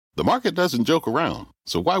The market doesn't joke around,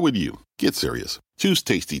 so why would you? Get serious. Choose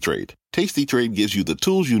Tasty Trade. Tasty Trade gives you the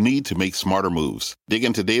tools you need to make smarter moves. Dig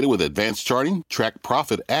into data with advanced charting, track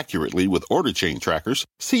profit accurately with order chain trackers,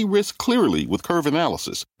 see risk clearly with curve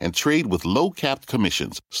analysis, and trade with low-capped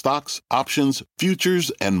commissions, stocks, options,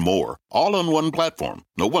 futures, and more. All on one platform.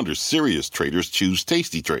 No wonder serious traders choose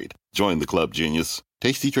Tasty Trade. Join the club, genius.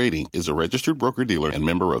 Tasty Trading is a registered broker-dealer and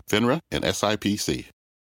member of FINRA and SIPC.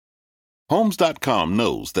 Homes.com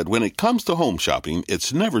knows that when it comes to home shopping,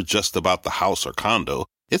 it's never just about the house or condo.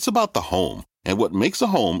 It's about the home. And what makes a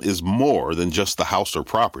home is more than just the house or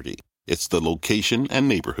property. It's the location and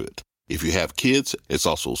neighborhood. If you have kids, it's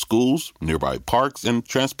also schools, nearby parks, and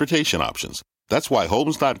transportation options. That's why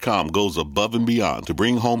Homes.com goes above and beyond to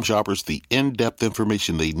bring home shoppers the in-depth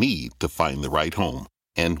information they need to find the right home.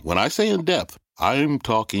 And when I say in-depth, I'm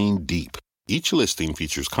talking deep. Each listing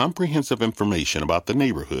features comprehensive information about the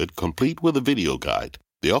neighborhood, complete with a video guide.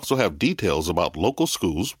 They also have details about local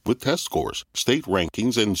schools with test scores, state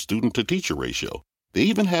rankings, and student-to-teacher ratio. They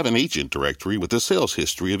even have an agent directory with the sales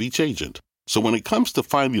history of each agent. So when it comes to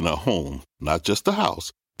finding a home, not just a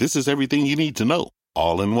house, this is everything you need to know,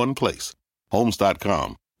 all in one place.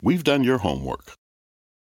 Homes.com. We've done your homework.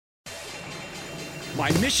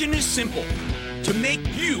 My mission is simple: to make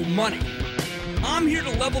you money. I'm here to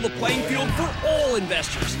level the playing field for all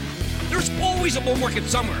investors. There's always a bull market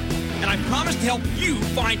somewhere, and I promise to help you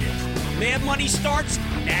find it. Mad Money starts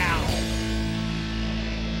now.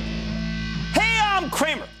 Hey, I'm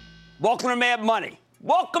Cramer. Welcome to Mad Money.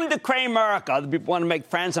 Welcome to Cramerica. Other people want to make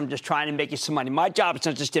friends. I'm just trying to make you some money. My job is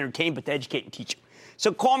not just to entertain, but to educate and teach you.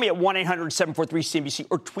 So call me at 1-800-743-CNBC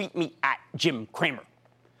or tweet me at Jim Cramer.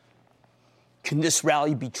 Can this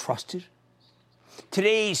rally be trusted?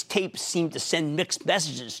 Today's tapes seem to send mixed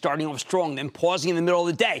messages, starting off strong, then pausing in the middle of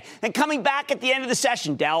the day, and coming back at the end of the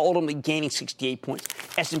session. Dow ultimately gaining 68 points,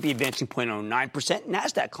 S&P advancing 0.09%,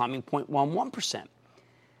 NASDAQ climbing 0.11%.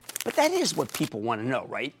 But that is what people want to know,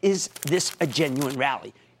 right? Is this a genuine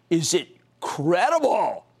rally? Is it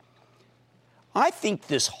credible? I think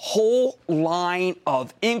this whole line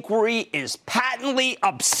of inquiry is patently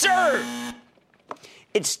absurd.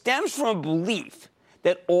 It stems from a belief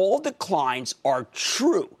that all declines are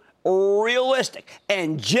true, realistic,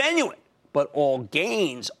 and genuine, but all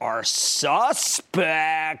gains are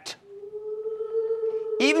suspect.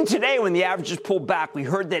 Even today, when the averages pulled back, we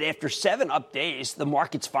heard that after 7 up days, the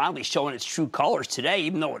market's finally showing its true colors today,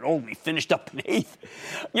 even though it only finished up an eighth.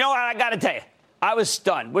 You know what? I got to tell you, I was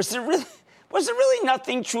stunned. Was there really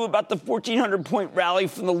nothing true about the 1,400-point rally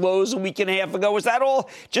from the lows a week and a half ago? Was that all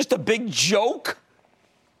just a big joke?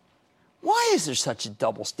 Why is there such a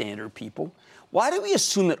double standard, people? Why do we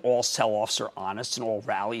assume that all sell-offs are honest and all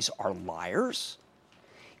rallies are liars?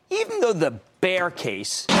 Even though the bear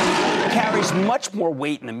case carries much more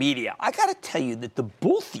weight in the media, I got to tell you that the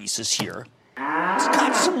bull thesis here has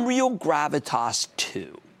got some real gravitas,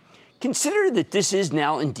 too. Consider that this is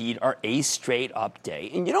now indeed our 8th straight up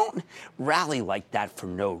day, and you don't rally like that for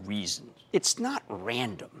no reason. It's not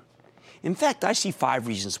random. In fact, I see 5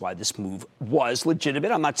 reasons why this move was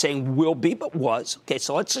legitimate. I'm not saying will be, but was. Okay,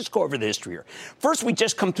 so let's just go over the history here. First, we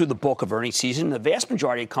just come through the bulk of earnings season. The vast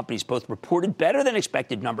majority of companies both reported better than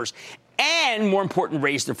expected numbers and, more important,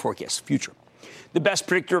 raised their forecasts future. The best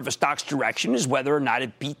predictor of a stock's direction is whether or not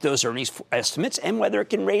it beat those earnings estimates and whether it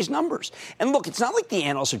can raise numbers. And look, it's not like the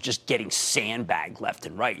analysts are just getting sandbagged left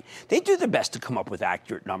and right. They do their best to come up with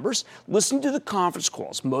accurate numbers. Listen to the conference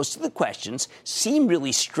calls. Most of the questions seem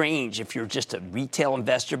really strange if you're just a retail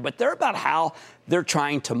investor, but they're about how they're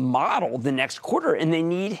trying to model the next quarter and they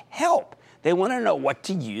need help. They want to know what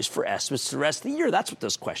to use for estimates the rest of the year. That's what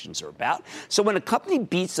those questions are about. So when a company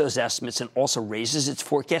beats those estimates and also raises its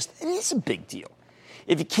forecast, it's a big deal.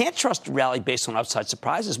 If you can't trust a rally based on outside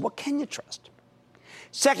surprises, what can you trust?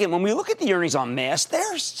 Second, when we look at the earnings en masse,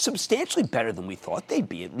 they're substantially better than we thought they'd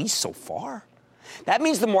be, at least so far. That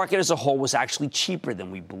means the market as a whole was actually cheaper than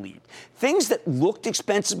we believed. Things that looked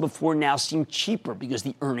expensive before now seem cheaper because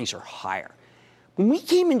the earnings are higher. When we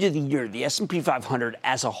came into the year, the S&P 500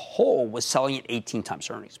 as a whole was selling at 18 times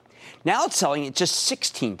earnings. Now it's selling at just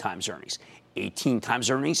 16 times earnings. 18 times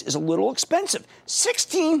earnings is a little expensive.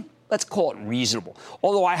 16, let's call it reasonable,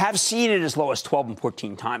 although I have seen it as low as 12 and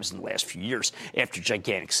 14 times in the last few years after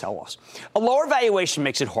gigantic sell-offs. A lower valuation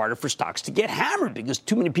makes it harder for stocks to get hammered because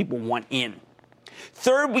too many people want in.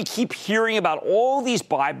 Third, we keep hearing about all these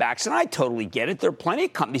buybacks, and I totally get it. There are plenty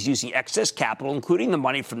of companies using excess capital, including the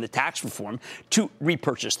money from the tax reform, to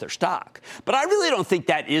repurchase their stock. But I really don't think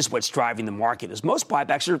that is what's driving the market, as most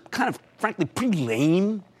buybacks are kind of, frankly, pretty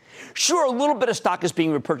lame. Sure, a little bit of stock is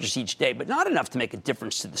being repurchased each day, but not enough to make a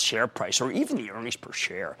difference to the share price or even the earnings per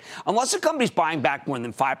share. Unless a company's buying back more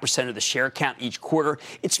than 5% of the share count each quarter,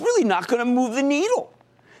 it's really not going to move the needle.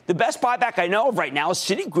 The best buyback I know of right now is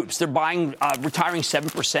Citigroup's. They're retiring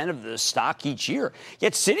 7% of the stock each year.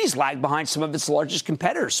 Yet Citi's lagged behind some of its largest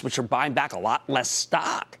competitors, which are buying back a lot less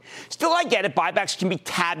stock. Still, I get it. Buybacks can be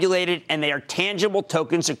tabulated, and they are tangible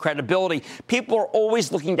tokens of credibility. People are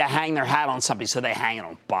always looking to hang their hat on something, so they hang it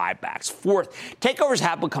on buybacks. Fourth, takeovers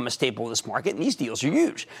have become a staple of this market, and these deals are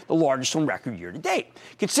huge, the largest on record year to date.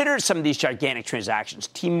 Consider some of these gigantic transactions.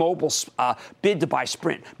 T-Mobile's bid to buy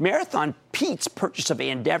Sprint, Marathon Pete's purchase of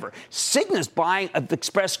Endeavor, Cigna's buying of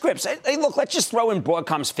Express Scripts. Hey, look, let's just throw in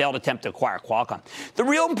Broadcom's failed attempt to acquire Qualcomm. The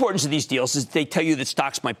real importance of these deals is they tell you that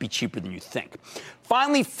stocks might be cheaper than you think.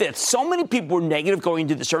 Finally, fifth, so many people were negative going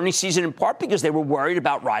into this earnings season in part because they were worried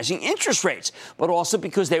about rising interest rates, but also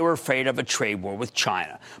because they were afraid of a trade war with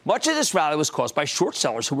China. Much of this rally was caused by short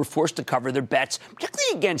sellers who were forced to cover their bets,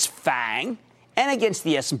 particularly against FANG and against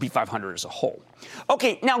the S&P 500 as a whole.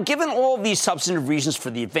 Okay, now, given all of these substantive reasons for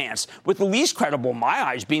the advance, with the least credible in my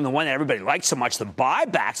eyes being the one that everybody likes so much, the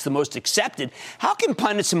buybacks, the most accepted, how can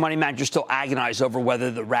pundits and money managers still agonize over whether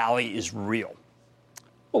the rally is real?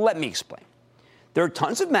 Well, let me explain. There are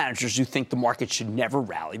tons of managers who think the market should never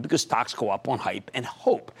rally because stocks go up on hype and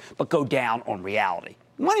hope, but go down on reality.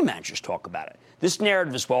 Money managers talk about it. This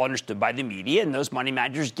narrative is well understood by the media, and those money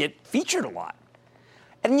managers get featured a lot.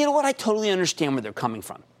 And you know what? I totally understand where they're coming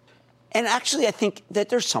from. And actually, I think that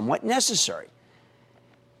they're somewhat necessary.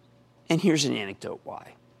 And here's an anecdote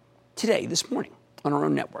why. Today, this morning, on our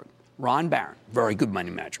own network, Ron Barron, very good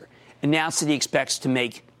money manager, announced that he expects to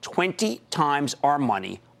make 20 times our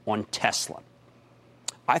money on Tesla.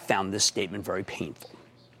 I found this statement very painful.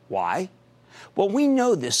 Why? Well, we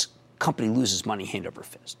know this company loses money hand over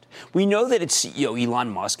fist. We know that its CEO, Elon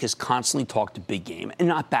Musk, has constantly talked a big game and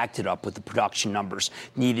not backed it up with the production numbers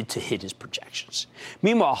needed to hit his projections.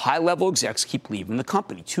 Meanwhile, high-level execs keep leaving the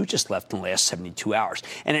company. 2 just left in the last 72 hours.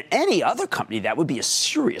 And at any other company, that would be a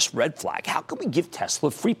serious red flag. How can we give Tesla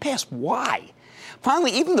a free pass? Why?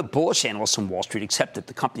 Finally, even the bullish analysts on Wall Street accept that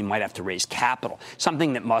the company might have to raise capital,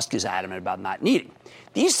 something that Musk is adamant about not needing.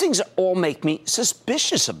 These things all make me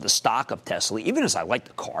suspicious of the stock of Tesla, even as I like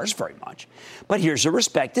the cars very much. But here's a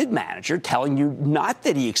respected manager telling you not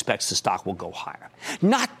that he expects the stock will go higher,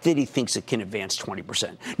 not that he thinks it can advance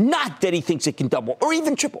 20%, not that he thinks it can double or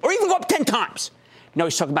even triple or even go up 10 times. No,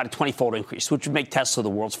 he's talking about a 20-fold increase, which would make Tesla the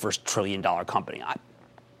world's first trillion-dollar company.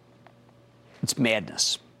 It's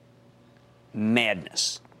madness.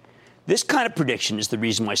 Madness. This kind of prediction is the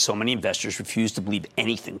reason why so many investors refuse to believe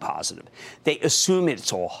anything positive. They assume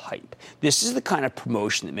it's all hype. This is the kind of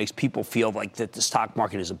promotion that makes people feel like that the stock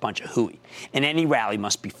market is a bunch of hooey, and any rally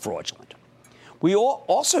must be fraudulent. We all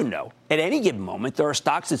also know at any given moment there are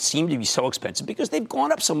stocks that seem to be so expensive because they've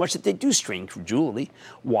gone up so much that they do strain credulity.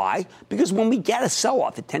 Why? Because when we get a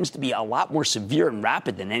sell-off, it tends to be a lot more severe and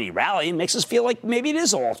rapid than any rally. It makes us feel like maybe it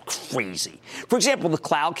is all crazy. For example, the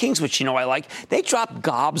Cloud Kings, which you know I like, they dropped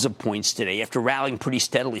gobs of points today after rallying pretty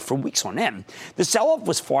steadily for weeks on end. The sell-off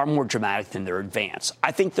was far more dramatic than their advance.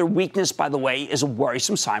 I think their weakness, by the way, is a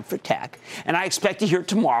worrisome sign for tech, and I expect to hear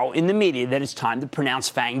tomorrow in the media that it's time to pronounce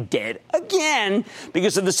FANG dead again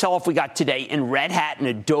because of the sell-off we got today in Red Hat and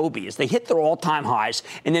Adobe as they hit their all-time highs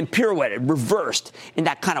and then pirouetted, reversed in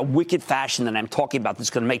that kind of wicked fashion that I'm talking about that's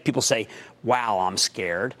going to make people say, wow, I'm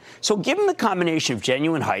scared. So given the combination of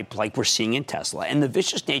genuine hype like we're seeing in Tesla and the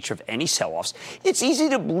vicious nature of any sell-offs, it's easy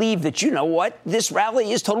to believe that, you know what, this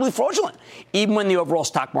rally is totally fraudulent, even when the overall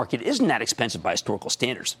stock market isn't that expensive by historical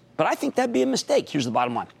standards. But I think that'd be a mistake. Here's the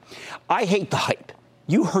bottom line. I hate the hype.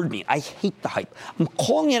 You heard me. I hate the hype. I'm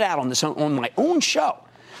calling it out on my own show.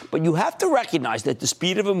 But you have to recognize that the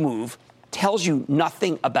speed of a move tells you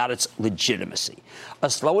nothing about its legitimacy. A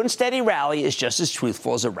slow and steady rally is just as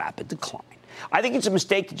truthful as a rapid decline. I think it's a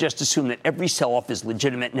mistake to just assume that every sell-off is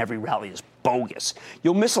legitimate and every rally is bogus.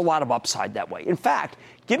 You'll miss a lot of upside that way. In fact,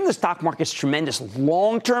 given the stock market's tremendous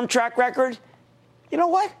long-term track record, you know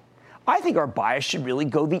what? I think our bias should really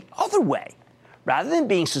go the other way. Rather than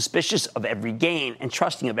being suspicious of every gain and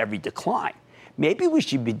trusting of every decline, maybe we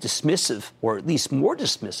should be dismissive, or at least more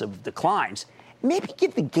dismissive of declines. Maybe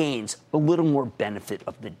give the gains a little more benefit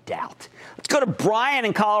of the doubt. Let's go to Brian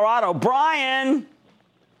in Colorado. Brian!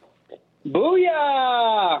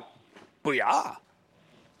 Booyah! Booyah!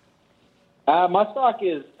 My stock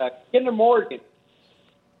is Kinder Morgan.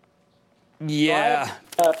 Yeah.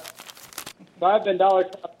 So I've been dollar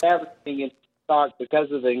cost averaging in stock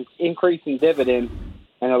because of the increasing dividend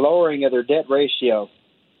and a lowering of their debt ratio.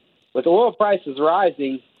 with oil prices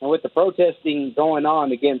rising and with the protesting going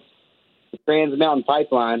on against the Trans Mountain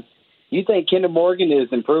Pipeline, do you think Kinder Morgan is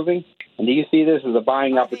improving? And do you see this as a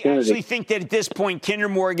buying opportunity? I actually think that at this point, Kinder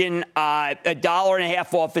Morgan,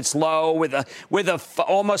 $1.50 off its low with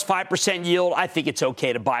almost 5% yield, I think it's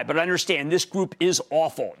okay to buy. But understand, this group is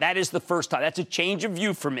awful. That is the first time. That's a change of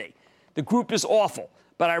view for me. The group is awful,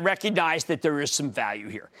 but I recognize that there is some value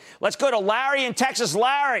here. Let's go to Larry in Texas.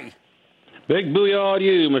 Larry. Big booyah to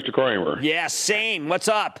you, Mr. Cramer. Yeah, same. What's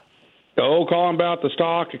up? Calling about the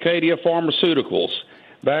stock Acadia Pharmaceuticals.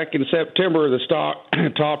 Back in September, the stock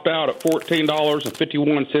topped out at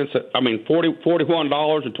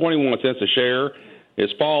 $41.21 a share.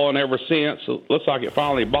 It's fallen ever since. It looks like it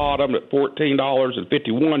finally bottomed at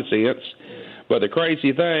 $14.51. But the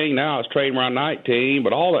crazy thing, now it's trading around $19,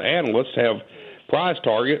 but all the analysts have price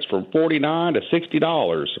targets from $49 to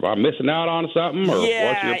 $60. Am I missing out on something, or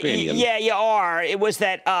what's your opinion? Yeah, you are. It was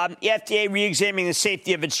that FDA re-examining the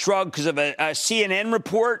safety of its drug because of a CNN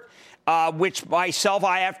report, which myself,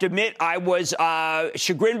 I have to admit, I was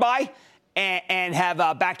chagrined by and have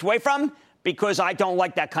backed away from because I don't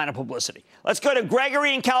like that kind of publicity. Let's go to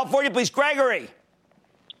Gregory in California, please. Gregory.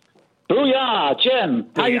 Booyah, Jim.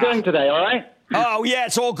 How are you doing today, all right? Oh, yeah,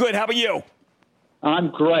 it's all good. How about you? I'm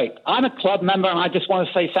great. I'm a club member, and I just want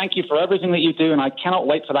to say thank you for everything that you do, and I cannot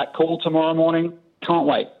wait for that call tomorrow morning. Can't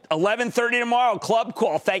wait. 11:30 tomorrow, club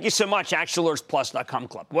call. Thank you so much, ActionAlertsPlus.com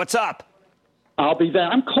club. What's up? I'll be there.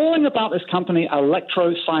 I'm calling about this company,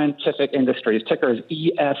 Electro Scientific Industries. Ticker is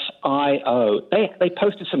ESIO. They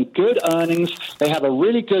posted some good earnings. They have a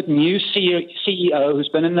really good new CEO who's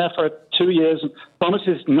been in there for 2 years and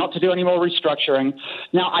promises not to do any more restructuring.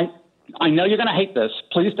 Now, I know you're going to hate this.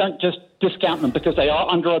 Please don't just discount them because they are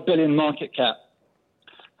under $1 billion market cap.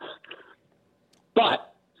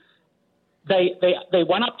 But they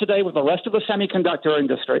went up today with the rest of the semiconductor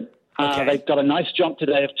industry. Okay. They've got a nice jump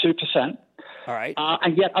today of 2%. All right.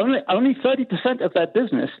 And yet only 30% of their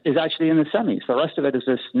business is actually in the semis. The rest of it is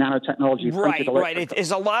this nanotechnology. Right.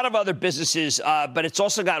 It's a lot of other businesses, but it's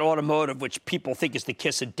also got automotive, which people think is the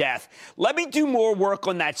kiss of death. Let me do more work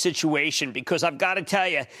on that situation because I've got to tell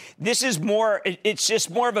you, this is it's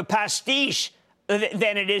just more of a pastiche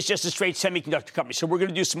than it is just a straight semiconductor company. So we're going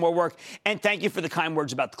to do some more work. And thank you for the kind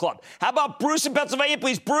words about the club. How about Bruce in Pennsylvania,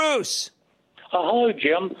 please? Bruce. Hello,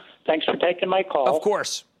 Jim. Thanks for taking my call. Of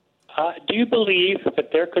course. Do you believe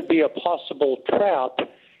that there could be a possible trap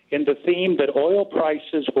in the theme that oil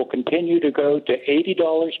prices will continue to go to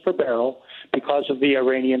 $80 per barrel because of the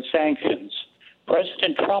Iranian sanctions?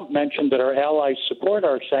 President Trump mentioned that our allies support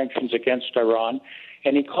our sanctions against Iran,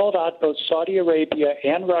 and he called out both Saudi Arabia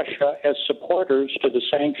and Russia as supporters to the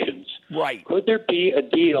sanctions. Right. Could there be a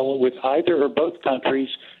deal with either or both countries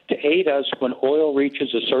to aid us when oil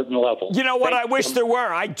reaches a certain level? You know what? I wish there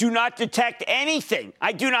were. I do not detect anything.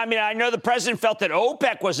 I do not. I mean, I know the president felt that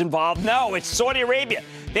OPEC was involved. No, it's Saudi Arabia.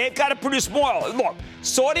 They've got to produce more oil. Look,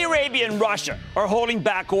 Saudi Arabia and Russia are holding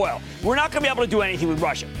back oil. We're not going to be able to do anything with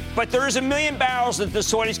Russia. But there is 1 million barrels that the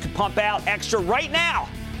Saudis could pump out extra right now,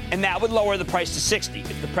 and that would lower the price to 60.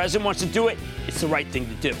 If the president wants to do it, it's the right thing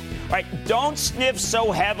to do. All right, don't sniff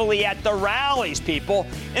so heavily at the rallies, people.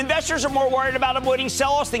 Investors are more worried about avoiding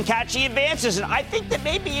sell-offs than catching advances, and I think that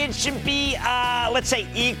maybe it should be, let's say,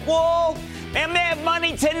 equal. And Mad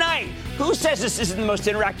Money tonight. Who says this isn't the most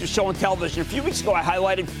interactive show on television? A few weeks ago, I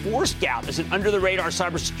highlighted Forescout as an under-the-radar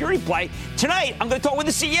cybersecurity play. Tonight, I'm going to talk with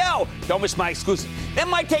the CEO. Don't miss my exclusive. Then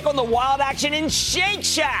my take on the wild action in Shake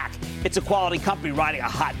Shack. It's a quality company riding a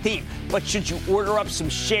hot theme. But should you order up some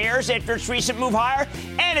shares after its recent move higher?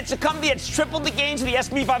 And it's a company that's tripled the gains of the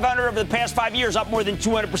S&P 500 over the past 5 years, up more than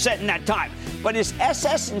 200% in that time. But is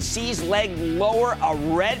SS&C's leg lower a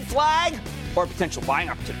red flag or a potential buying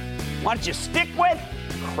opportunity? Why don't you stick with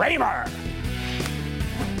Cramer?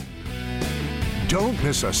 Don't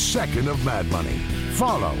miss a second of Mad Money.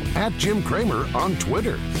 Follow @Jim Cramer on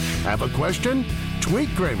Twitter. Have a question? Tweet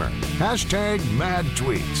Cramer.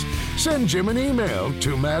 #MadTweets. Send Jim an email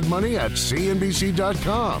to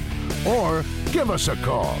madmoney@cnbc.com or give us a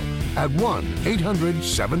call at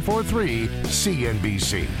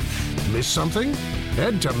 1-800-743-CNBC. Miss something?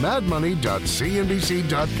 Head to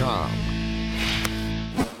madmoney.cnbc.com.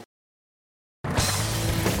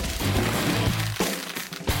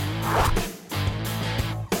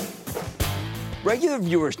 Regular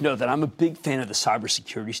viewers know that I'm a big fan of the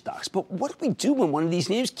cybersecurity stocks, but what do we do when one of these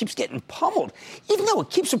names keeps getting pummeled, even though it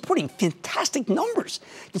keeps reporting fantastic numbers?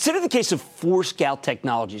 Consider the case of Forescout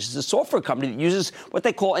Technologies. It's a software company that uses what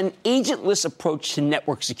they call an agentless approach to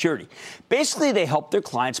network security. Basically, they help their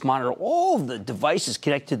clients monitor all of the devices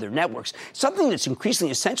connected to their networks, something that's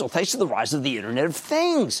increasingly essential thanks to the rise of the Internet of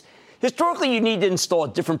Things. Historically, you need to install a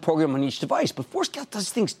different program on each device, but Forescout does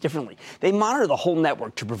things differently. They monitor the whole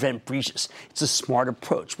network to prevent breaches. It's a smart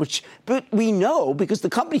approach, but we know because the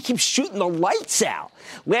company keeps shooting the lights out.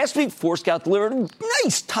 Last week, Forescout delivered a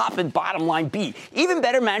nice top and bottom line beat. Even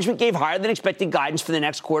better, management gave higher than expected guidance for the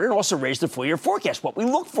next quarter and also raised the full-year forecast, what we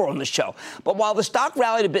look for on the show. But while the stock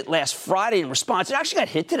rallied a bit last Friday in response, it actually got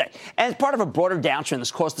hit today. And as part of a broader downtrend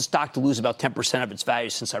that's caused the stock to lose about 10% of its value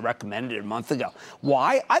since I recommended it a month ago.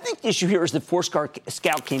 Why? I think the issue here is that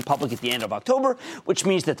Forescout came public at the end of October, which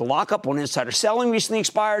means that the lockup on insider selling recently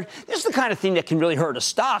expired. This is the kind of thing that can really hurt a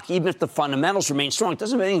stock, even if the fundamentals remain strong. It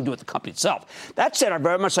doesn't have anything to do with the company itself. That said, I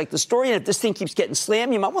very much like the story, and if this thing keeps getting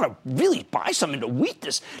slammed, you might want to really buy something to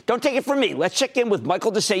weakness. Don't take it from me. Let's check in with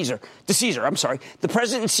Michael DeCesar, the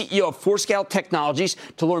president and CEO of Forescout Technologies,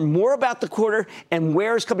 to learn more about the quarter and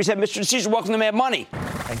where his company's headed. Mr. DeCesar, welcome to Mad Money.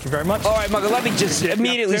 Thank you very much. All right, Michael, let me just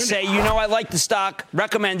immediately say, I like the stock,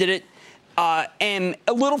 recommended it, and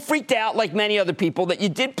a little freaked out, like many other people, that you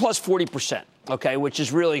did plus 40%. Okay, which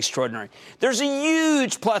is really extraordinary. There's a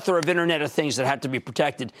huge plethora of Internet of Things that have to be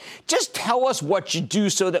protected. Just tell us what you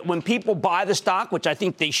do so that when people buy the stock, which I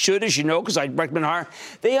think they should, as you know, because I recommend higher,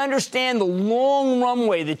 they understand the long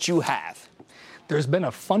runway that you have. There's been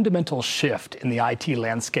a fundamental shift in the IT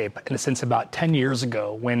landscape since about 10 years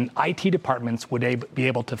ago when IT departments would be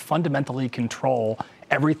able to fundamentally control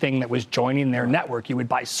everything that was joining their network. You would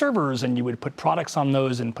buy servers and you would put products on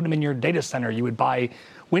those and put them in your data center. You would buy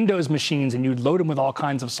Windows machines and you'd load them with all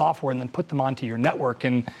kinds of software and then put them onto your network.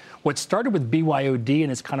 And what started with BYOD and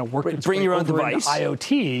has kind of worked its way over into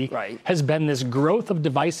IoT has been this growth of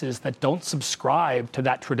devices that don't subscribe to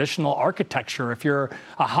that traditional architecture. If you're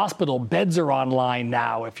a hospital, beds are online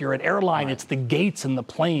now. If you're an airline, it's the gates and the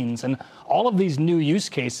planes. And all of these new use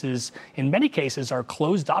cases, in many cases, are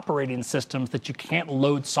closed operating systems that you can't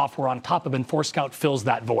load software on top of, and Forescout fills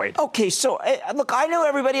that void. Okay, so look, I know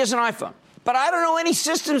everybody has an iPhone, but I don't know any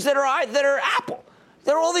systems that are Apple.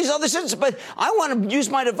 There are all these other systems, but I want to use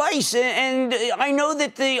my device, and I know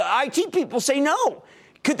that the IT people say no.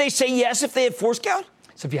 Could they say yes if they had Forescout?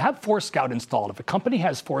 So if you have Forescout installed, if a company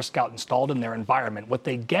has Forescout installed in their environment, what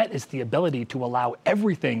they get is the ability to allow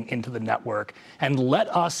everything into the network and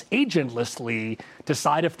let us agentlessly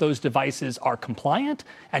decide if those devices are compliant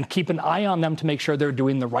and keep an eye on them to make sure they're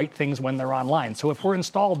doing the right things when they're online. So if we're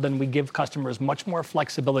installed, then we give customers much more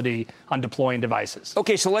flexibility on deploying devices.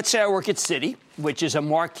 Okay, so let's say I work at Citi, which is a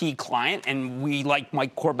marquee client, and we like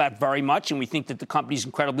Mike Corbat very much, and we think that the company's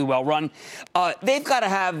incredibly well run. They've got to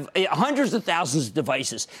have hundreds of thousands of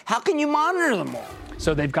devices. How can you monitor them all?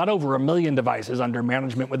 So they've got over 1 million devices under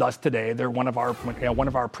management with us today. They're one of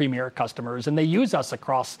our premier customers, and they use us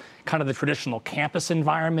across kind of the traditional campus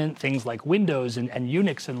environment, things like Windows and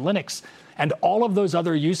Unix and Linux, and all of those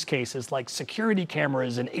other use cases like security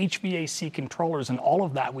cameras and HVAC controllers and all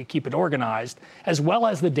of that. We keep it organized, as well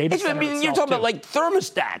as the data center itself. You're talking about like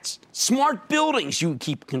thermostats, smart buildings you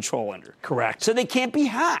keep control under. Correct. So they can't be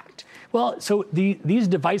hacked. Well, so these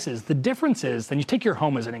devices, the difference is, then you take your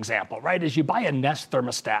home as an example, right? Is you buy a Nest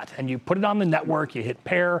thermostat and you put it on the network, you hit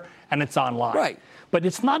pair, and it's online. Right. But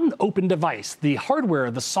it's not an open device. The hardware,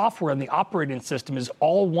 the software, and the operating system is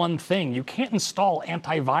all one thing. You can't install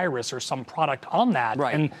antivirus or some product on that.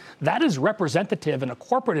 Right. And that is representative in a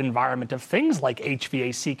corporate environment of things like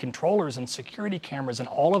HVAC controllers and security cameras and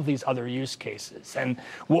all of these other use cases. And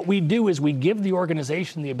what we do is we give the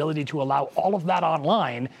organization the ability to allow all of that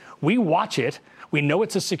online. We watch it. We know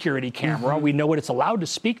it's a security camera. We know what it's allowed to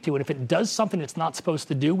speak to. And if it does something it's not supposed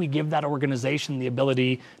to do, we give that organization the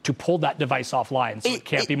ability to pull that device offline so it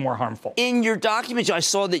can't be more harmful. In your documents, I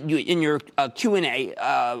saw that you, in your Q&A,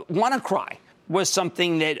 WannaCry was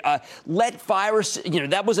something that let virus,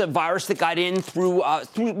 that was a virus that got in through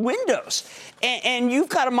Windows. And you've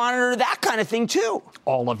got to monitor that kind of thing, too.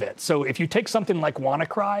 All of it. So if you take something like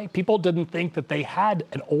WannaCry, people didn't think that they had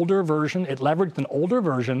an older version. It leveraged an older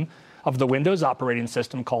version of the Windows operating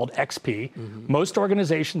system called XP. Most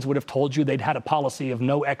organizations would have told you they'd had a policy of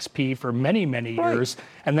no XP for many, many years.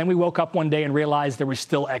 And then we woke up one day and realized there was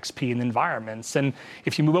still XP in environments. And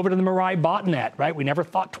if you move over to the Mirai botnet, right, we never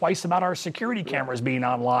thought twice about our security cameras being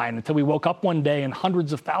online until we woke up one day and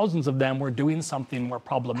hundreds of thousands of them were doing something more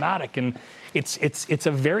problematic. And it's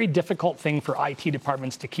a very difficult thing for IT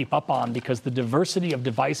departments to keep up on because the diversity of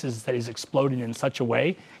devices that is exploding in such a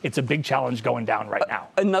way, it's a big challenge going down right now.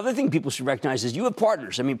 Another thing thing people should recognize is you have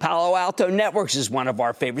partners. I mean, Palo Alto Networks is one of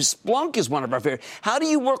our favorites. Splunk is one of our favorites. How do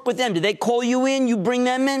you work with them? Do they call you in? You bring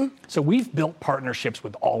them in? So we've built partnerships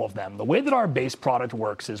with all of them. The way that our base product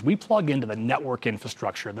works is we plug into the network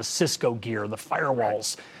infrastructure, the Cisco gear, the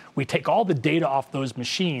firewalls. We take all the data off those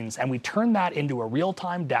machines and we turn that into a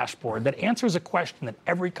real-time dashboard that answers a question that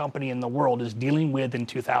every company in the world is dealing with in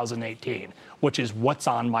 2018, which is what's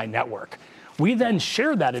on my network. We then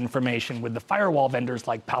share that information with the firewall vendors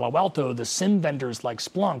like Palo Alto, the SIM vendors like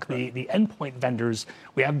Splunk, the endpoint vendors.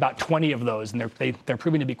 We have about 20 of those, and they're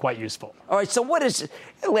proving to be quite useful. All right, so last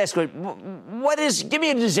question, give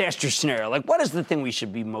me a disaster scenario. Like, what is the thing we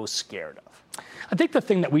should be most scared of? I think the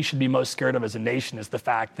thing that we should be most scared of as a nation is the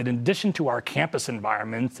fact that in addition to our campus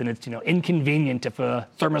environments, and it's inconvenient if a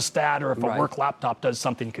thermostat or if a work laptop does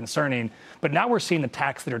something concerning, but now we're seeing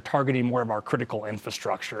attacks that are targeting more of our critical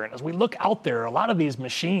infrastructure. And as we look out there, a lot of these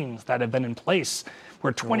machines that have been in place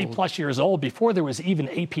were 20 plus years old before there was even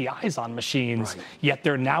APIs on machines, yet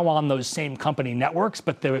they're now on those same company networks.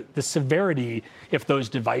 But the severity, if those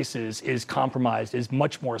devices is compromised, is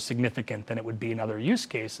much more significant than it would be in other use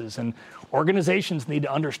cases. And organizations need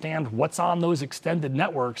to understand what's on those extended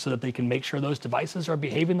networks so that they can make sure those devices are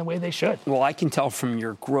behaving the way they should. Well, I can tell from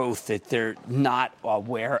your growth that they're not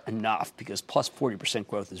aware enough, because plus 40%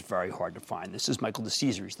 growth is very hard to find. This is Michael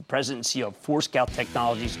DeCesare. He's the president and CEO of Forescout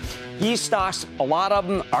Technologies. He stocks, a lot of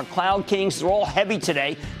them are cloud kings. They're all heavy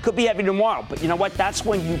today. Could be heavy tomorrow. But you know what? That's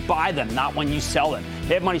when you buy them, not when you sell them.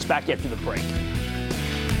 Mad Money's back after the break.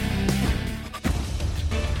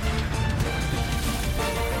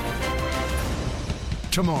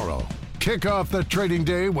 Tomorrow, kick off the trading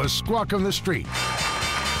day with Squawk on the Street.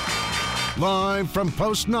 Live from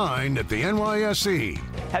Post 9 at the NYSE.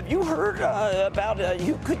 Have you heard about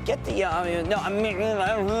you could get the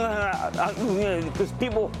because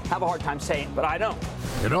people have a hard time saying it, but I don't.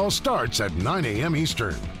 It all starts at 9 a.m.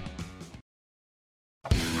 Eastern.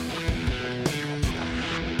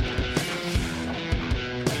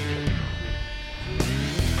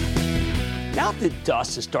 Now that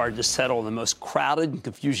dust has started to settle in the most crowded and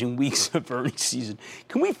confusing weeks of earnings season,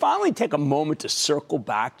 can we finally take a moment to circle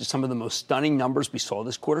back to some of the most stunning numbers we saw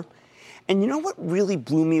this quarter? And you know what really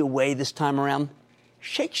blew me away this time around?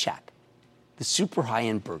 Shake Shack, the super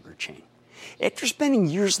high-end burger chain. After spending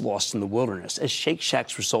years lost in the wilderness, as Shake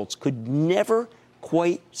Shack's results could never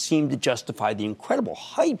quite seem to justify the incredible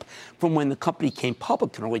hype from when the company came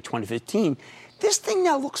public in early 2015, this thing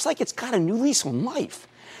now looks like it's got a new lease on life.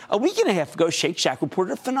 A week and a half ago, Shake Shack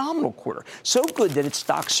reported a phenomenal quarter, so good that its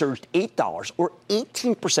stock surged $8 or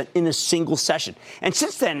 18% in a single session. And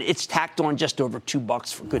since then, it's tacked on just over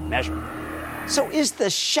 $2 for good measure. So is the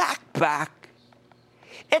Shack back?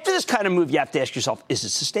 After this kind of move, you have to ask yourself, is it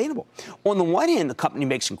sustainable? On the one hand, the company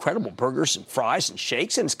makes incredible burgers and fries and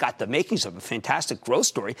shakes, and it's got the makings of a fantastic growth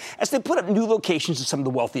story as they put up new locations in some of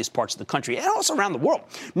the wealthiest parts of the country and also around the world.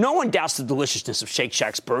 No one doubts the deliciousness of Shake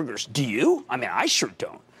Shack's burgers. Do you? I mean, I sure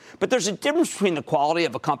don't. But there's a difference between the quality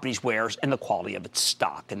of a company's wares and the quality of its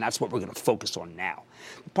stock, and that's what we're going to focus on now.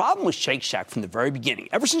 The problem with Shake Shack from the very beginning,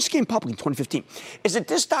 ever since it came public in 2015, is that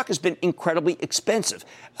this stock has been incredibly expensive,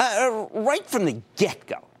 right from the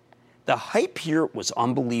get-go. The hype here was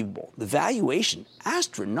unbelievable. The valuation,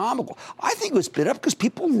 astronomical. I think it was bid up because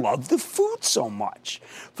people love the food so much.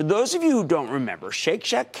 For those of you who don't remember, Shake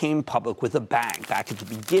Shack came public with a bang back at the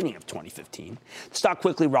beginning of 2015. The stock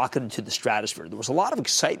quickly rocketed to the stratosphere. There was a lot of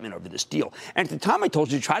excitement over this deal. And at the time I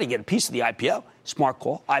told you to try to get a piece of the IPO, smart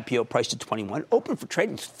call, IPO priced at $21, open for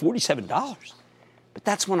trading at $47. But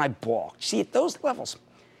that's when I balked. See, at those levels,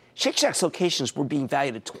 Shake Shack's locations were being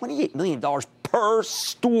valued at $28 million per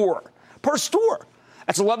store. Per store.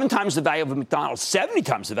 That's 11 times the value of a McDonald's, 70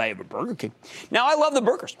 times the value of a Burger King. Now, I love the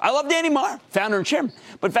burgers. I love Danny Meyer, founder and chairman.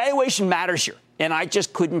 But valuation matters here. And I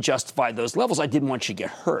just couldn't justify those levels. I didn't want you to get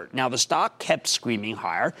hurt. Now, the stock kept screaming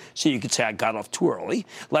higher, so you could say I got off too early.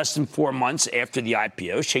 Less than 4 months after the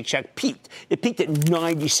IPO, Shake Shack peaked. It peaked at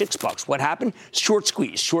 $96. What happened? Short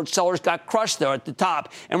squeeze. Short sellers got crushed, though, at the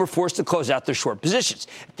top and were forced to close out their short positions.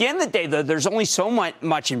 At the end of the day, though, there's only so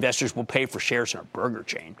much investors will pay for shares in a burger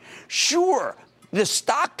chain. Sure, the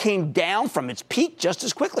stock came down from its peak just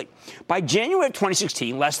as quickly. By January of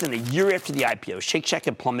 2016, less than a year after the IPO, Shake Shack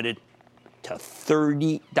had plummeted to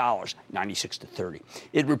 $30, 96 to 30.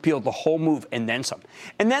 It repealed the whole move and then some.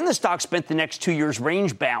 And then the stock spent the next 2 years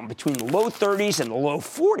range-bound between the low 30s and the low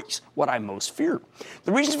 40s, what I most feared.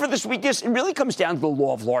 The reason for this weakness, it really comes down to the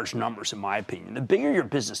law of large numbers, in my opinion. The bigger your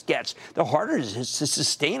business gets, the harder it is to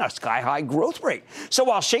sustain a sky-high growth rate. So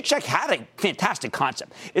while Shake Shack had a fantastic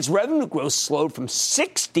concept, its revenue growth slowed from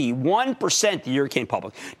 61% the year it came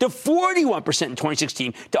public to 41% in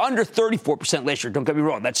 2016 to under 34% last year. Don't get me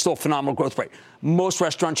wrong, that's still a phenomenal growth rate. Most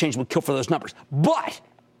restaurant chains would kill for those numbers. But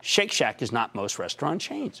Shake Shack is not most restaurant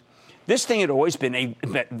chains. This thing had always been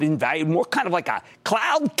valued more kind of like a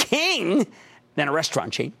cloud king than a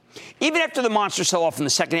restaurant chain. Even after the monster sell-off in the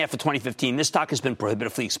second half of 2015, this stock has been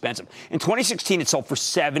prohibitively expensive. In 2016, it sold for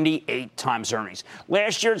 78 times earnings.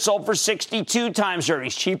 Last year, it sold for 62 times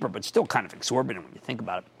earnings, cheaper, but still kind of exorbitant when you think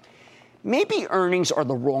about it. Maybe earnings are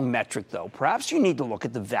the wrong metric, though. Perhaps you need to look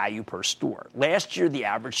at the value per store. Last year, the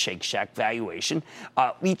average Shake Shack valuation,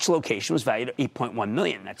 each location was valued at $8.1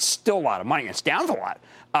 million. That's still a lot of money. It's down a lot.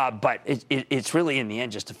 But it's really, in the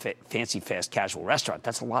end, just a fancy, fast, casual restaurant.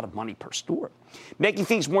 That's a lot of money per store. Making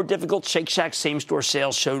things more difficult, Shake Shack's same-store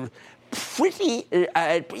sales showed pretty,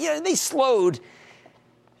 they slowed.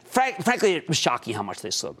 Frankly, it was shocking how much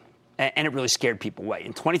they slowed. And it really scared people away.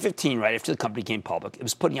 In 2015, right after the company came public, it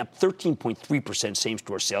was putting up 13.3%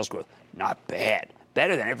 same-store sales growth. Not bad.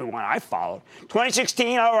 Better than everyone I followed.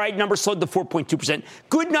 2016, all right, numbers slowed to 4.2%.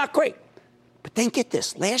 Good, not great. But then get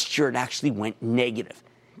this. Last year, it actually went negative,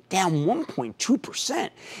 down 1.2%.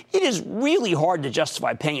 It is really hard to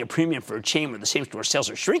justify paying a premium for a chain where the same-store sales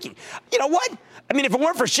are shrinking. You know what? I mean, if it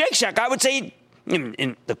weren't for Shake Shack, I would say,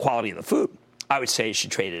 in the quality of the food, I would say it should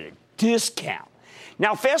trade at a discount.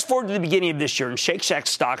 Now, fast forward to the beginning of this year, and Shake Shack's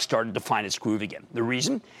stock started to find its groove again. The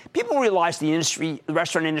reason? People realized the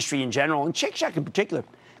restaurant industry in general, and Shake Shack in particular,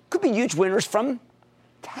 could be huge winners from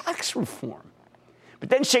tax reform. But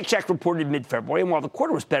then Shake Shack reported mid-February, and while the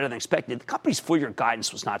quarter was better than expected, the company's full-year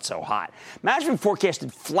guidance was not so hot. Management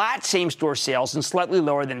forecasted flat same-store sales and slightly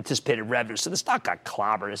lower than anticipated revenue, so the stock got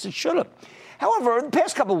clobbered, as it should have. However, over the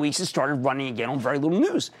past couple of weeks, it started running again on very little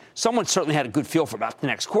news. Someone certainly had a good feel for about the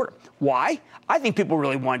next quarter. Why? I think people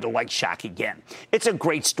really wanted to like Shack again. It's a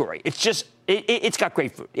great story. It's got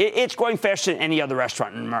great food. It's growing faster than any other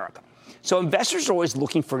restaurant in America. So investors are always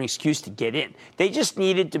looking for an excuse to get in. They just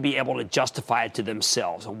needed to be able to justify it to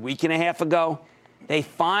themselves. A week and a half ago, they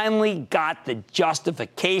finally got the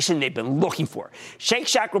justification they've been looking for. Shake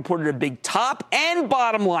Shack reported a big top and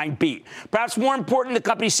bottom line beat. Perhaps more important, the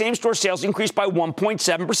company's same-store sales increased by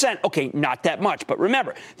 1.7%. Okay, not that much, but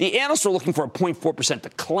remember, the analysts are looking for a 0.4%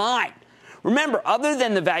 decline. Remember, other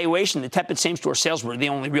than the valuation, the tepid same-store sales were the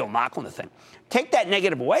only real knock on the thing. Take that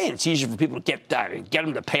negative away, and it's easier for people to get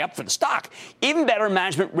them to pay up for the stock. Even better,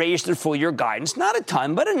 management raised their full-year guidance. Not a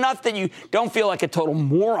ton, but enough that you don't feel like a total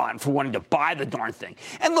moron for wanting to buy the darn thing.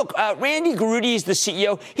 And look, Randy Garutti is the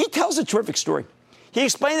CEO. He tells a terrific story. He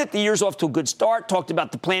explained that the year's off to a good start, talked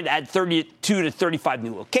about the plan to add 32 to 35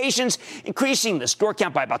 new locations, increasing the store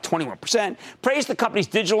count by about 21%, praised the company's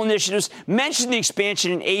digital initiatives, mentioned the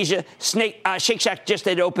expansion in Asia. Shake Shack just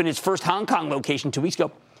had opened its first Hong Kong location 2 weeks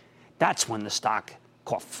ago. That's when the stock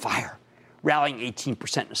caught fire, rallying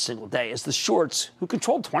 18% in a single day as the shorts, who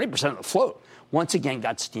controlled 20% of the float, once again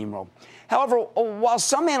got steamrolled. However, while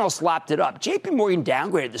some analysts lapped it up, JP Morgan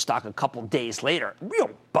downgraded the stock a couple days later. Real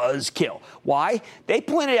buzzkill. Why? They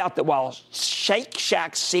pointed out that while Shake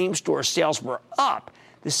Shack's same-store sales were up,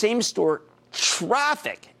 the same-store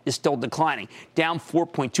traffic is still declining, down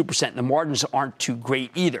 4.2%, and the margins aren't too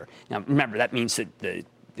great either. Now, remember, that means that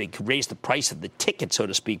they could raise the price of the ticket, so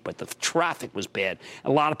to speak, but the traffic was bad. A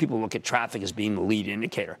lot of people look at traffic as being the lead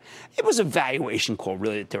indicator. It was a valuation call,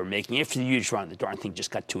 really, that they were making. After the huge run, the darn thing just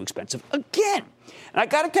got too expensive again. And I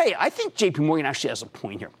got to tell you, I think JP Morgan actually has a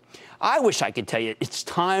point here. I wish I could tell you it's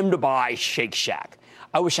time to buy Shake Shack.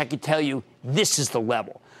 I wish I could tell you this is the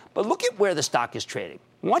level. But look at where the stock is trading.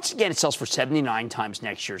 Once again, it sells for 79 times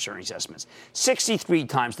next year's earnings estimates, 63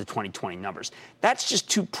 times the 2020 numbers. That's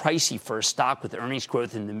just too pricey for a stock with earnings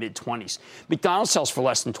growth in the mid-20s. McDonald's sells for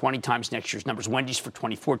less than 20 times next year's numbers, Wendy's for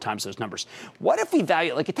 24 times those numbers. What if we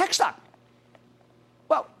value it like a tech stock?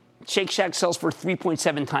 Well, Shake Shack sells for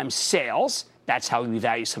 3.7 times sales. That's how we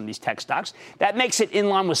value some of these tech stocks. That makes it in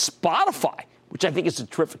line with Spotify, which I think is a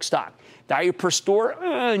terrific stock. Value per store,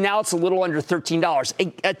 now it's a little under $13,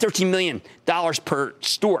 at $13 million per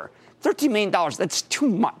store. $13 million, that's too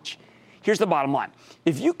much. Here's the bottom line.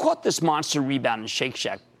 If you caught this monster rebound in Shake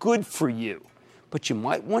Shack, good for you. but you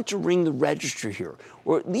might want to ring the register here,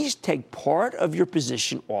 or at least take part of your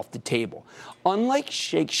position off the table. Unlike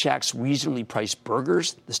Shake Shack's reasonably priced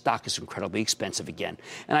burgers, the stock is incredibly expensive again.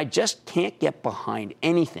 And I just can't get behind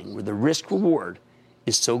anything where the risk-reward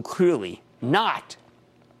is so clearly not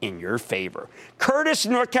in your favor. Curtis,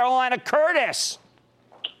 North Carolina. Curtis!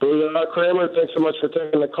 Kramer, thanks so much for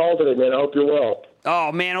taking the call today, man. I hope you're well.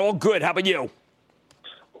 Oh, man, all good. How about you?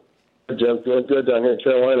 Jim, doing good down here in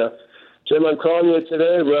Carolina. Jim, I'm calling you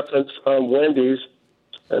today in reference Wendy's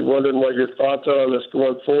and wondering what your thoughts are on this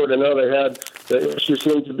going forward. I know the issue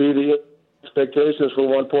seemed to be the expectations for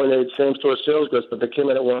 1.8 same-store sales growth, but they came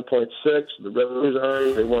in at 1.6. The revenues are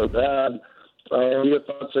high. They weren't bad. Your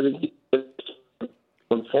thoughts are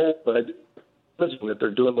going forward, but that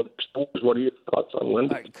they're doing with stores. What are your thoughts on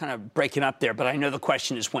Wendy's? Kind of breaking up there, but I know the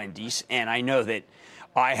question is Wendy's, and I know that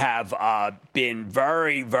I have been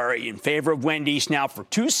very, very in favor of Wendy's now for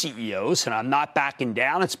 2 CEOs, and I'm not backing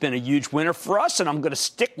down. It's been a huge winner for us, and I'm going to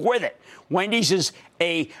stick with it. Wendy's is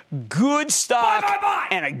a good stock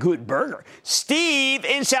and a good burger. Steve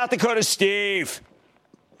in South Dakota. Steve.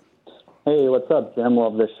 Hey, what's up, Jim?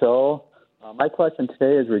 Love the show. My question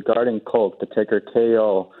today is regarding Coke, the ticker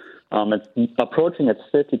KO. It's approaching its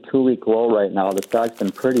 52-week low right now. The stock's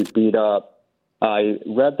been pretty beat up. I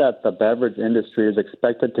read that the beverage industry is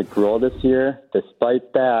expected to grow this year.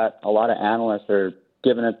 Despite that, a lot of analysts are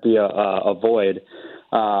giving it the avoid.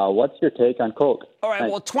 What's your take on Coke? All right,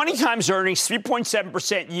 well, 20 times earnings,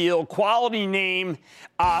 3.7% yield, quality name,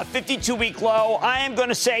 52-week low. I am going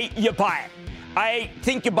to say you buy it. I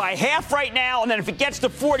think you buy half right now, and then if it gets to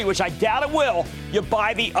 40, which I doubt it will, you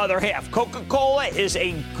buy the other half. Coca-Cola is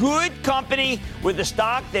a good company with a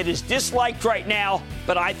stock that is disliked right now,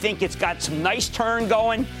 but I think it's got some nice turn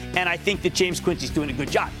going, and I think that James Quincy's doing a good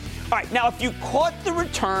job. All right, now, if you caught the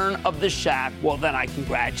return of the Shack, well, then I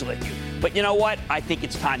congratulate you. But you know what? I think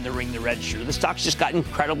it's time to ring the register. The stock's just got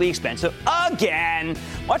incredibly expensive again.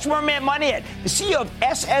 Much more Mad Money at. The CEO of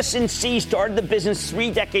SS&C started the business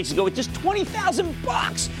 3 decades ago with just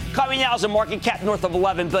 $20,000. Company now has a market cap north of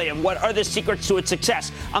 $11 billion. What are the secrets to its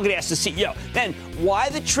success? I'm going to ask the CEO. Then, why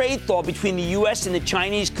the trade thaw between the U.S. and the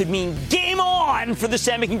Chinese could mean game on for the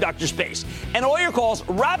semiconductor space. And all your calls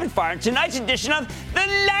rapid fire in tonight's edition of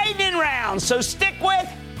the Lightning Round. So stick with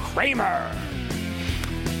Kramer.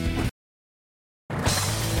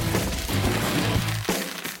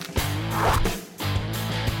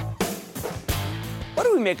 What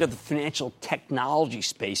do we make of the financial technology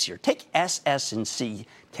space here? Take SS&C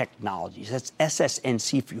Technologies. That's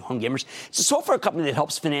SS&C for you home gamers. It's a software company that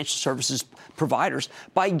helps financial services providers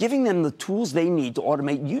by giving them the tools they need to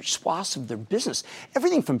automate huge swaths of their business.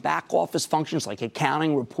 Everything from back office functions like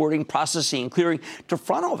accounting, reporting, processing, and clearing to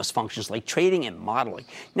front office functions like trading and modeling.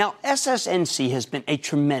 Now, SS&C has been a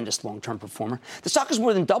tremendous long-term performer. The stock has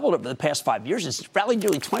more than doubled over the past 5 years. It's rallied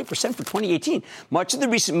nearly 20% for 2018. Much of the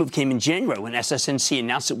recent move came in January when SS&C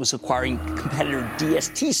announced it was acquiring competitor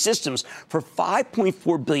DST Systems for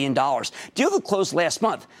 $5.4 billion. Deal that closed last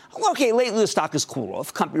month. Okay, lately the stock has cooled off.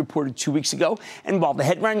 The company reported 2 weeks ago, and while the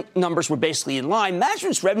headline numbers were basically in line,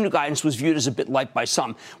 management's revenue guidance was viewed as a bit light by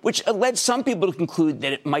some, which led some people to conclude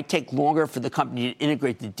that it might take longer for the company to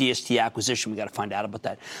integrate the DST acquisition. We got to find out about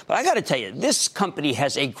that. But I got to tell you, this company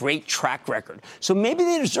has a great track record, so maybe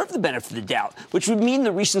they deserve the benefit of the doubt, which would mean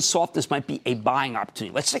the recent softness might be a buying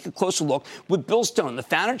opportunity. Let's take a closer look with Bill Stone, the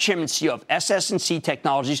founder, chairman, and CEO of SS&C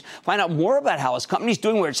Technologies. Find out more about how his company's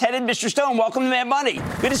doing, where it's headed. Mr. Stone, welcome to Mad Money.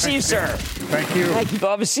 Good to see you, sir. Thank you. Thank you.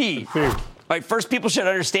 Have a seat. All right, first, people should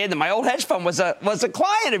understand that my old hedge fund was a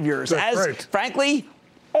client of yours. That's as, right. Frankly,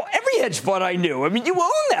 every hedge fund I knew. I mean, you own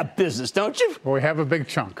that business, don't you? Well, we have a big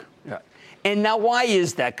chunk. Yeah. And now, why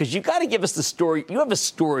is that? Because you got to give us the story. You have a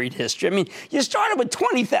storied history. I mean, you started with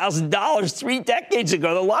 $20,000 3 decades ago.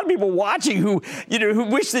 There are a lot of people watching who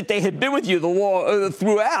wish that they had been with you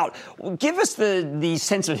throughout. Well, give us the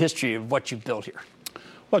sense of history of what you've built here.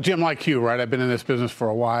 Well, Jim, like you, right? I've been in this business for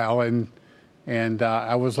a while, and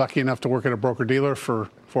I was lucky enough to work at a broker-dealer for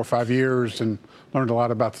 4 or 5 years and learned a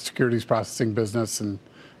lot about the securities processing business and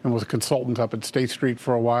was a consultant up at State Street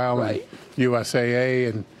for a while, right, and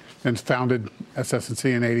USAA, and founded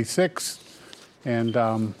SS&C in 86. And,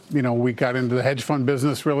 we got into the hedge fund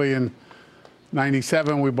business really in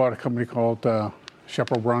 97. We bought a company called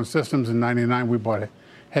Shepherd Brown Systems. In 99, we bought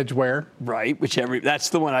Hedgeware. Right, that's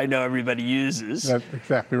the one I know everybody uses. That's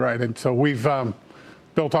exactly right. And so we've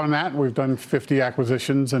built on that. We've done 50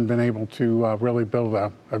 acquisitions and been able to really build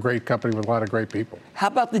a great company with a lot of great people. How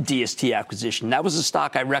about the DST acquisition? That was a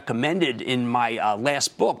stock I recommended in my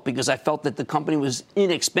last book because I felt that the company was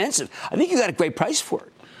inexpensive. I think you got a great price for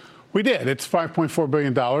it. We did. It's $5.4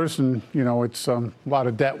 billion, and it's a lot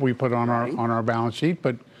of debt we put on our balance sheet,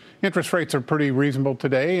 but interest rates are pretty reasonable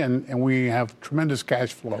today, and we have tremendous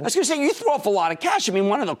cash flow. I was going to say, you throw off a lot of cash. I mean,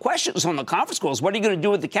 one of the questions on the conference call is, what are you going to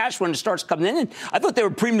do with the cash when it starts coming in? And I thought they were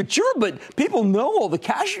premature, but people know all the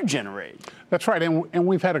cash you generate. That's right, and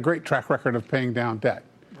we've had a great track record of paying down debt.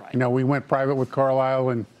 Right. We went private with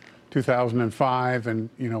Carlyle in 2005, and,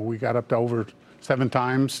 we got up to over 7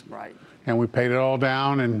 times. Right. And we paid it all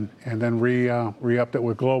down and then re-upped it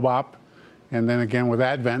with Globop. And then again with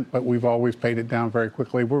Advent, but we've always paid it down very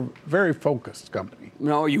quickly. We're a very focused company.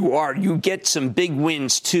 No, you are. You get some big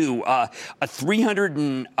wins, too. A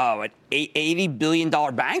 $380 billion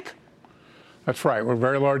bank? That's right. We're a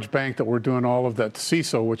very large bank that we're doing all of that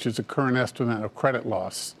CECL, which is a current estimate of credit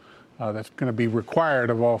loss. That's going to be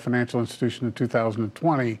required of all financial institutions in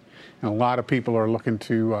 2020. And a lot of people are looking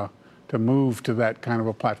to move to that kind of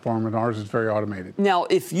a platform, and ours is very automated. Now,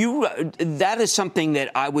 if you, that is something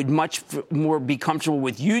that I would much more be comfortable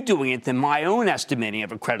with you doing it than my own estimating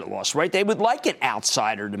of a credit loss, right? They would like an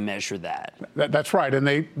outsider to measure that. That's right, and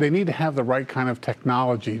they need to have the right kind of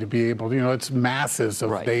technology to be able to, it's masses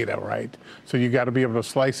of data, right? So you got to be able to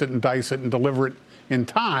slice it and dice it and deliver it in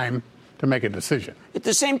time to make a decision. At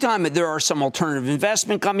the same time, there are some alternative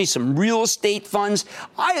investment companies, some real estate funds.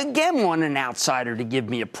 I, again, want an outsider to give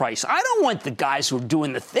me a price. I don't want the guys who are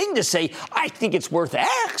doing the thing to say, I think it's worth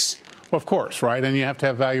X. Well, of course, right? And you have to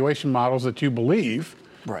have valuation models that you believe.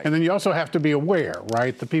 Right. And then you also have to be aware,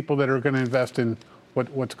 right? The people that are going to invest in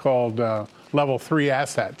what's called level 3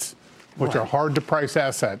 assets, which are hard to price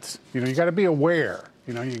assets. You got to be aware.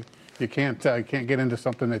 You can't get into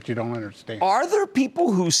something that you don't understand. Are there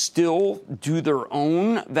people who still do their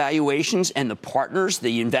own valuations and the partners,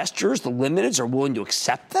 the investors, the limiteds are willing to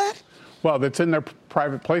accept that? Well, that's in their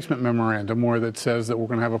private placement memorandum where that says that we're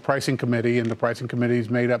going to have a pricing committee, and the pricing committee is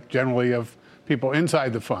made up generally of people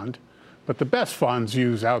inside the fund. But the best funds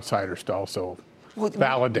use outsiders to also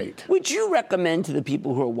validate. Would you recommend to the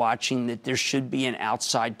people who are watching that there should be an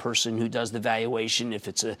outside person who does the valuation if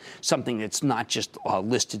it's something that's not just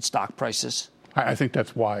listed stock prices? I think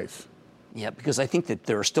that's wise. Yeah, because I think that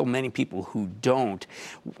there are still many people who don't.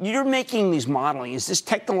 You're making these modeling. Is this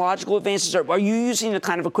technological advances? Are you using the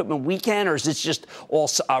kind of equipment we can, or is this just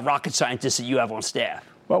all rocket scientists that you have on staff?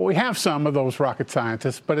 Well, we have some of those rocket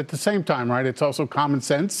scientists, but at the same time, right, it's also common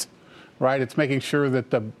sense, right? It's making sure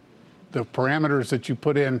that the parameters that you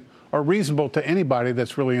put in are reasonable to anybody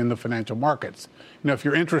that's really in the financial markets. If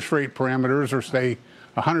your interest rate parameters are, say,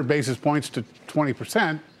 100 basis points to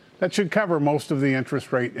 20%, that should cover most of the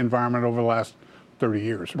interest rate environment over the last 30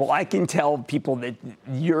 years. Well, I can tell people that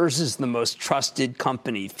yours is the most trusted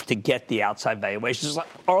company to get the outside valuations,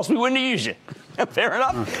 or else we wouldn't have used you. Fair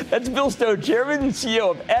enough. That's Bill Stone, Chairman and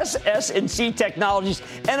CEO of SS&C Technologies,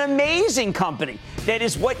 an amazing company that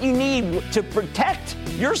is what you need to protect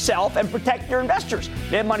yourself and protect your investors.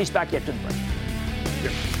 Mad Money's back after the break.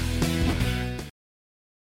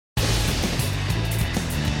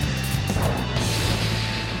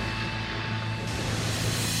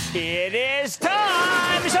 It is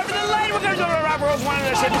time. It's time for the light. We're going to go to Robert Rose. One of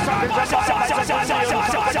those.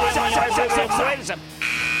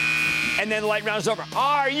 And then the light round is over.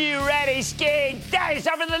 Are you ready, Ski Daddy? It's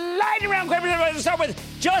time for the lightning round. We're going to start with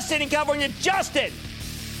Justin in California. Justin.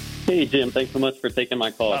 Hey, Jim. Thanks so much for taking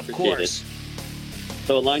my call. Of course.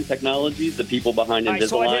 So Align Technologies, the people behind Invisalign.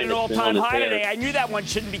 So I hit an all-time high today. I knew that one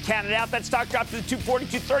shouldn't be counted out. That stock dropped to the 240,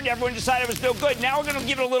 230. Everyone decided it was no good. Now we're going to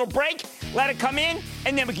give it a little break, let it come in,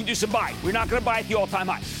 and then we can do some buy. We're not going to buy at the all-time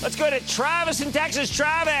high. Let's go to Travis in Texas.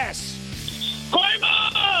 Travis.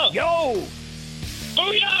 Kramer! Yo.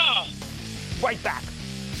 Booyah! Right back.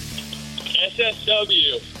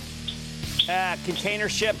 SSW. Container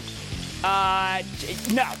ship. No,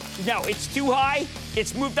 it's too high.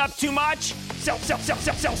 It's moved up too much. Sell.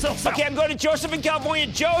 Okay, I'm going to Joseph in California.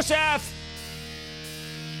 Joseph.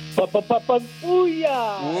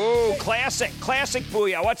 Booyah. Ooh, classic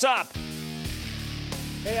booyah. What's up?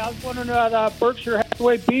 Hey, I was wondering about Berkshire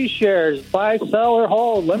Hathaway B shares. Buy, sell, or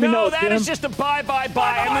hold. Let me know, Jim. No, that is just a buy. I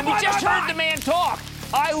mean, we just heard the man talk.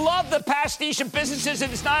 I love the pastiche of businesses,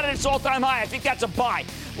 and it's not at its all-time high. I think that's a buy.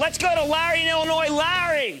 Let's go to Larry in Illinois.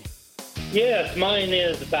 Larry. Yes, mine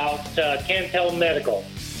is about Cantel Medical.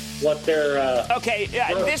 What their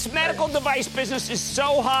this medical device business is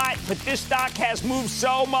so hot, but this stock has moved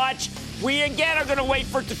so much. We again are going to wait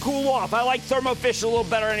for it to cool off. I like Thermo Fisher a little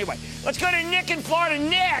better anyway. Let's go to Nick in Florida.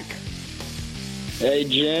 Nick. Hey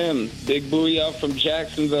Jim, big booyah from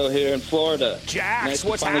Jacksonville here in Florida. Jax, nice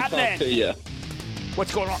what's to finally happening? Talk to you.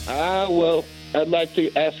 What's going on? Well, I'd like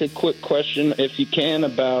to ask a quick question, if you can,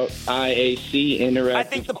 about IAC Interactive. I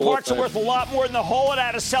think the parts are worth a lot more than the whole. It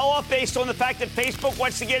had a sell-off based on the fact that Facebook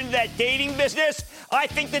wants to get into that dating business. I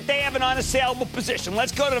think that they have an unassailable position.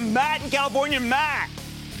 Let's go to Matt in California. Matt.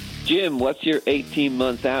 Jim, what's your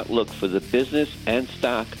 18-month outlook for the business and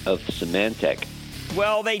stock of Symantec?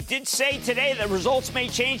 Well, they did say today that results may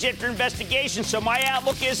change after investigation, so my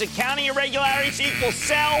outlook is accounting irregularities equals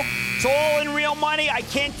sell. It's all in real money. I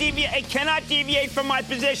cannot deviate from my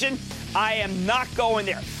position. I am not going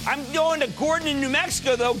there. I'm going to Gordon in New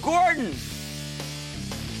Mexico, though. Gordon.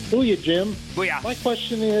 Booyah, Jim. Booyah. My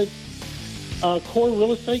question is, Core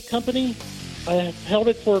Real Estate Company, I have held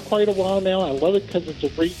it for quite a while now. I love it because it's a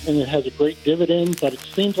REIT and it has a great dividend, but it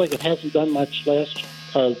seems like it hasn't done much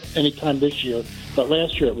any time this year. But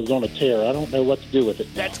last year it was on a tear. I don't know what to do with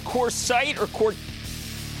it. That's CoreSite or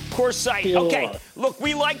CoreSite. Okay, look,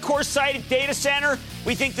 we like CoreSite at data center.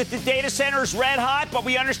 We think that the data center is red hot, but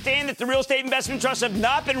we understand that the real estate investment trusts have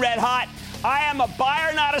not been red hot. I am a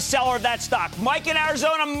buyer, not a seller of that stock. Mike in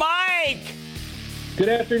Arizona. Mike. Good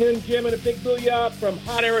afternoon, Jim, and a big booyah from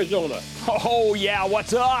hot Arizona. Oh, yeah,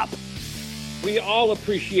 what's up? We all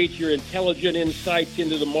appreciate your intelligent insights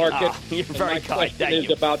into the market. You're very kind. My question is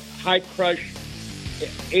about High Crush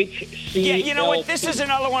HCl. Yeah, you know what? This is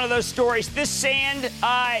another one of those stories. This sand,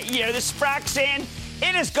 this frac sand,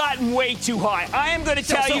 it has gotten way too high. I am going to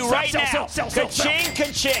tell you right now. Ka-ching,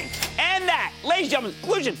 ka-ching. And that, ladies and gentlemen,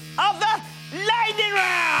 conclusion of the Lightning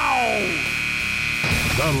Round.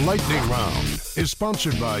 The Lightning Round is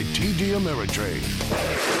sponsored by TD Ameritrade.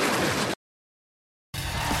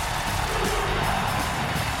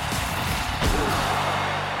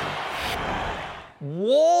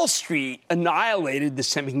 Wall Street annihilated the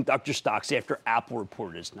semiconductor stocks after Apple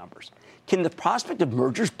reported its numbers. Can the prospect of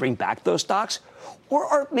mergers bring back those stocks? Or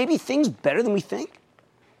are maybe things better than we think?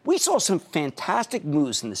 We saw some fantastic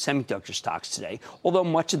moves in the semiconductor stocks today, although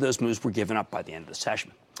much of those moves were given up by the end of the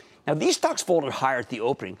session. Now, these stocks folded higher at the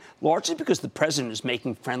opening, largely because the president is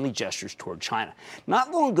making friendly gestures toward China.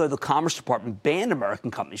 Not long ago, the Commerce Department banned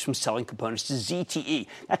American companies from selling components to ZTE.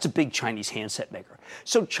 That's a big Chinese handset maker.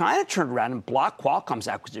 So China turned around and blocked Qualcomm's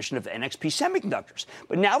acquisition of NXP Semiconductors.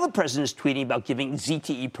 But now the president is tweeting about giving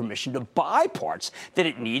ZTE permission to buy parts that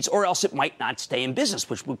it needs, or else it might not stay in business,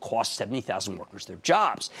 which would cost 70,000 workers their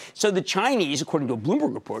jobs. So the Chinese, according to a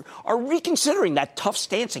Bloomberg report, are reconsidering that tough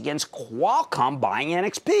stance against Qualcomm buying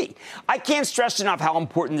NXP. I can't stress enough how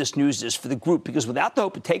important this news is for the group, because without the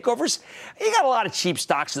hope of takeovers, you got a lot of cheap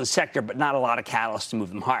stocks in the sector, but not a lot of catalysts to move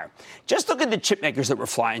them higher. Just look at the chip makers that were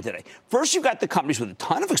flying today. First, you've got the companies with a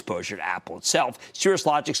ton of exposure to Apple itself, Cirrus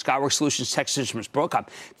Logic, Skyworks Solutions, Texas Instruments, Broadcom.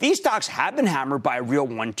 These stocks have been hammered by a real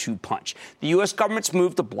 1-2 punch. The U.S. government's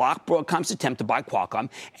move to block Broadcom's attempt to buy Qualcomm,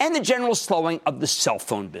 and the general slowing of the cell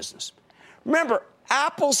phone business. Remember,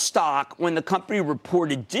 Apple stock, when the company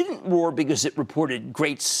reported, didn't roar because it reported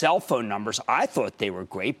great cell phone numbers. I thought they were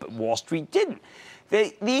great, but Wall Street didn't.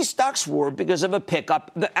 These stocks roared because of a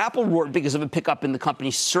pickup. The Apple roared because of a pickup in the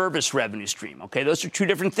company's service revenue stream. Okay, those are two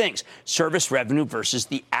different things. Service revenue versus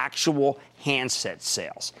the actual handset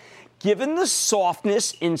sales. Given the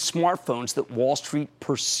softness in smartphones that Wall Street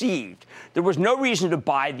perceived, there was no reason to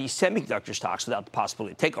buy these semiconductor stocks without the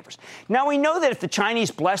possibility of takeovers. Now, we know that if the Chinese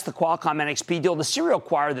bless the Qualcomm NXP deal, the serial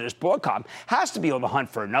acquirer that is Broadcom has to be on the hunt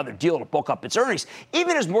for another deal to bulk up its earnings,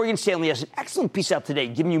 even as Morgan Stanley has an excellent piece out today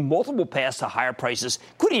giving you multiple paths to higher prices,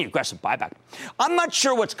 including aggressive buyback. I'm not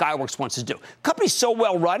sure what Skyworks wants to do. The company's so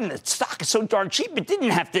well run and the stock is so darn cheap, it did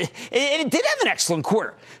have an excellent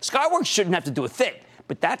quarter. Skyworks shouldn't have to do a thing.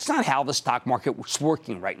 But that's not how the stock market is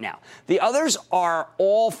working right now. The others are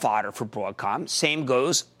all fodder for Broadcom. Same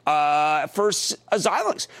goes for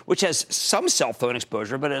Xilinx, which has some cell phone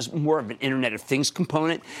exposure, but has more of an Internet of Things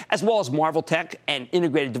component, as well as Marvel Tech and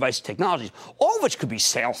Integrated Device Technologies, all of which could be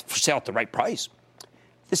for sale at the right price.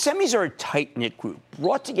 The semis are a tight-knit group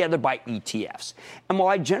brought together by ETFs. And while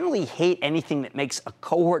I generally hate anything that makes a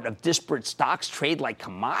cohort of disparate stocks trade like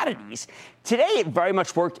commodities, today it very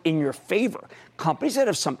much worked in your favor. Companies that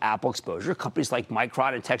have some Apple exposure, companies like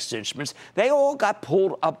Micron and Texas Instruments, they all got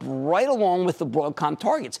pulled up right along with the Broadcom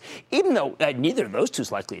targets, even though neither of those two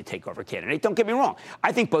is likely a takeover candidate. Don't get me wrong.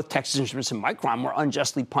 I think both Texas Instruments and Micron were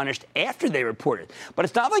unjustly punished after they reported. But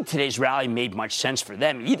it's not like today's rally made much sense for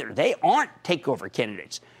them either. They aren't takeover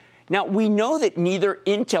candidates. Now, we know that neither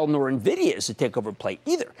Intel nor NVIDIA is a takeover play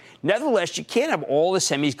either. Nevertheless, you can't have all the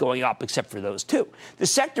semis going up except for those two. The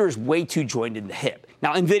sector is way too joined in the hip.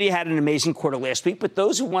 Now, NVIDIA had an amazing quarter last week, but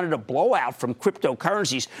those who wanted a blowout from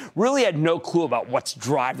cryptocurrencies really had no clue about what's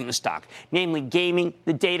driving the stock, namely gaming,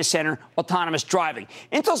 the data center, autonomous driving.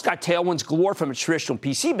 Intel's got tailwinds galore from its traditional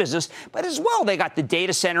PC business, but as well, they got the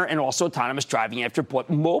data center and also autonomous driving after it bought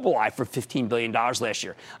Mobileye for $15 billion last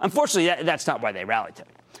year. Unfortunately, that's not why they rallied today.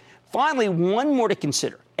 Finally, one more to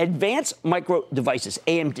consider. Advanced Micro Devices,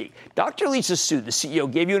 AMD. Dr. Lisa Su, the CEO,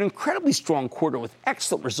 gave you an incredibly strong quarter with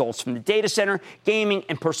excellent results from the data center, gaming,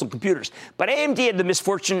 and personal computers. But AMD had the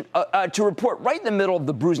misfortune to report right in the middle of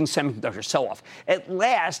the bruising semiconductor sell-off. At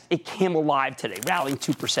last, it came alive today, rallying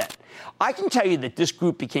 2%. I can tell you that this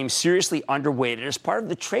group became seriously underweighted as part of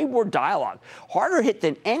the trade war dialogue, harder hit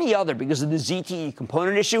than any other because of the ZTE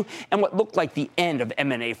component issue and what looked like the end of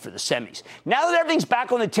M&A for the semis. Now that everything's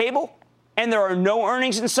back on the table, and there are no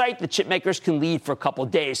earnings in sight, the chip makers can lead for a couple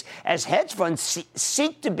of days as hedge funds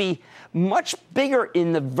seek to be much bigger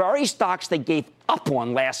in the very stocks they gave up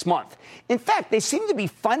on last month. In fact, they seem to be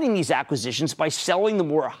funding these acquisitions by selling the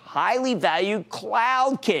more highly valued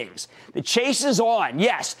cloud kings. The chase is on.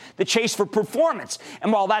 Yes, the chase for performance.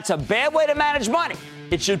 And while that's a bad way to manage money,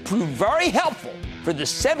 it should prove very helpful for the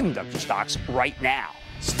semiconductor stocks right now.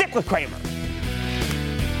 Stick with Cramer.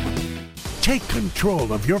 Take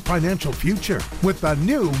control of your financial future with the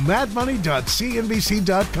new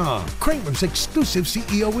madmoney.cnbc.com. Cramer's exclusive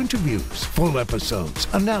CEO interviews, full episodes,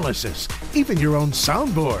 analysis, even your own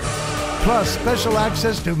soundboard. Plus special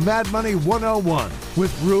access to Mad Money 101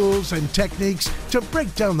 with rules and techniques to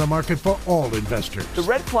break down the market for all investors. The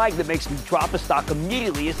red flag that makes me drop a stock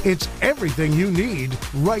immediately is... It's everything you need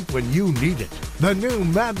right when you need it. The new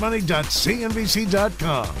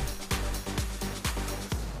madmoney.cnbc.com.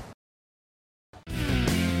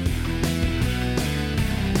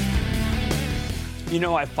 You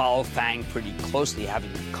know, I follow FANG pretty closely, having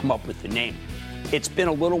come up with the name. It's been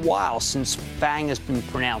a little while since FANG has been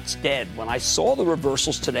pronounced dead. When I saw the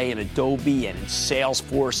reversals today in Adobe and in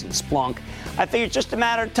Salesforce and Splunk, I figured it's just a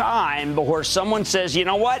matter of time before someone says, you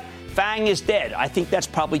know what? FANG is dead. I think that's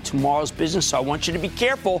probably tomorrow's business, so I want you to be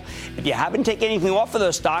careful. If you haven't taken anything off of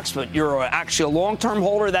those stocks, but you're actually a long-term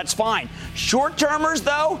holder, that's fine. Short-termers,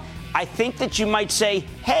 though, I think that you might say,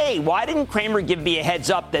 hey, why didn't Cramer give me a heads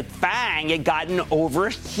up that FANG had gotten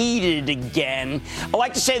overheated again? I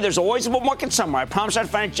like to say there's always a bull market somewhere. I promise I'd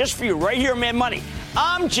find it just for you right here on Mad Money.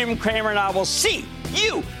 I'm Jim Cramer, and I will see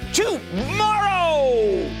you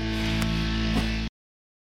tomorrow.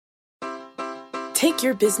 Take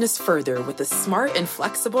your business further with the smart and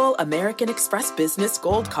flexible American Express Business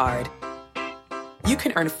Gold Card. You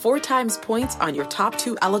can earn 4 times points on your top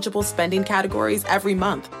 2 eligible spending categories every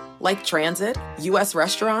month, like transit, U.S.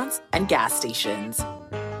 restaurants, and gas stations.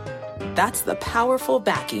 That's the powerful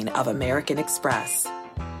backing of American Express.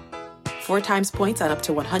 4 times points on up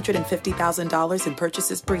to $150,000 in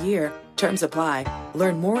purchases per year. Terms apply.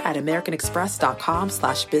 Learn more at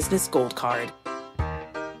americanexpress.com/businessgoldcard.